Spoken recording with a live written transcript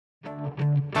My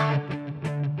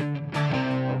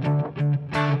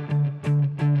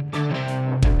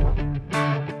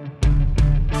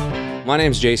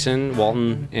name's Jason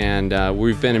Walton, and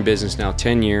we've been in business now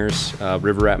 10 years.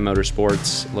 River Rat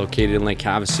Motorsports, located in Lake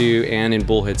Havasu and in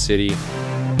Bullhead City.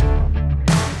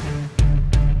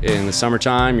 In the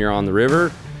summertime, you're on the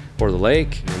river or the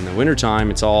lake. In the wintertime,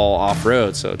 it's all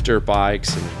off-road, so dirt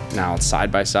bikes, and now it's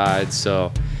side-by-sides.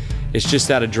 So it's just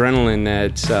that adrenaline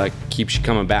that keeps you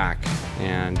coming back.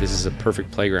 And this is a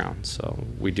perfect playground, so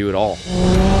we do it all.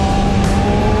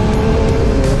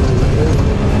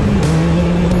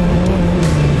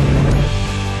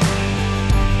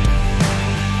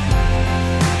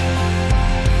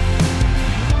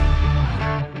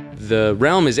 The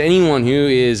realm is anyone who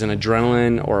is an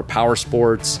adrenaline or a power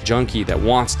sports junkie that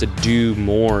wants to do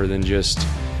more than just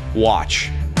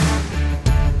watch.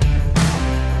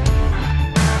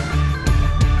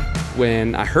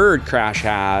 When I heard Krash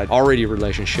had already a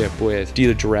relationship with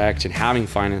Dealer Direct and having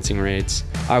financing rates,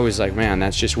 I was like, man,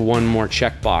 that's just one more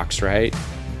checkbox, right?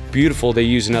 Beautiful, they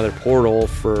use another portal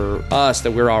for us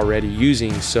that we're already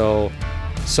using. So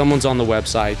someone's on the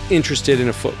website, interested in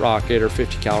a foot rocket or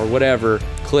 50 cal or whatever,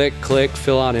 click,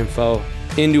 fill out info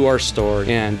into our store,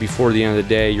 and before the end of the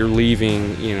day, you're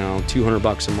leaving, you know, 200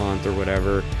 bucks a month or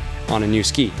whatever on a new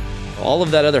ski. All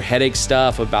of that other headache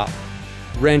stuff about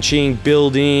wrenching,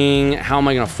 building, how am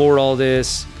I gonna afford all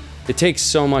this? It takes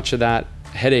so much of that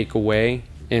headache away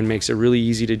and makes it really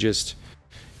easy to just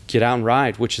get out and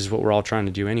ride, which is what we're all trying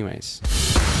to do anyways.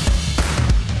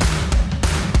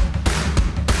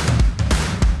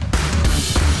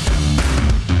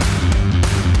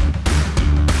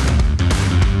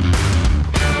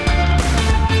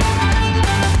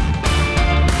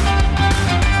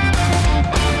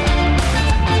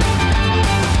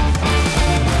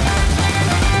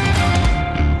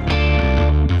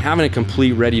 Having a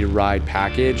complete ready-to-ride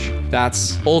package,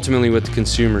 that's ultimately what the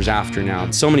consumer's after now.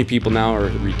 So many people now are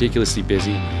ridiculously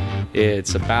busy.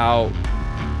 It's about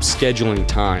scheduling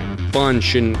time. Fun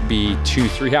shouldn't be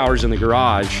 2-3 hours in the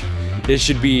garage. It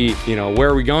should be, you know, where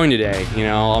are we going today? You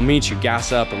know, I'll meet you,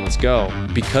 gas up and let's go.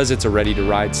 Because it's a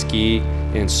ready-to-ride ski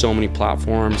and so many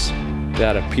platforms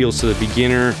that appeals to the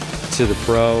beginner, to the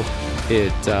pro,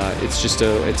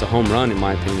 it's a home run in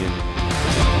my opinion.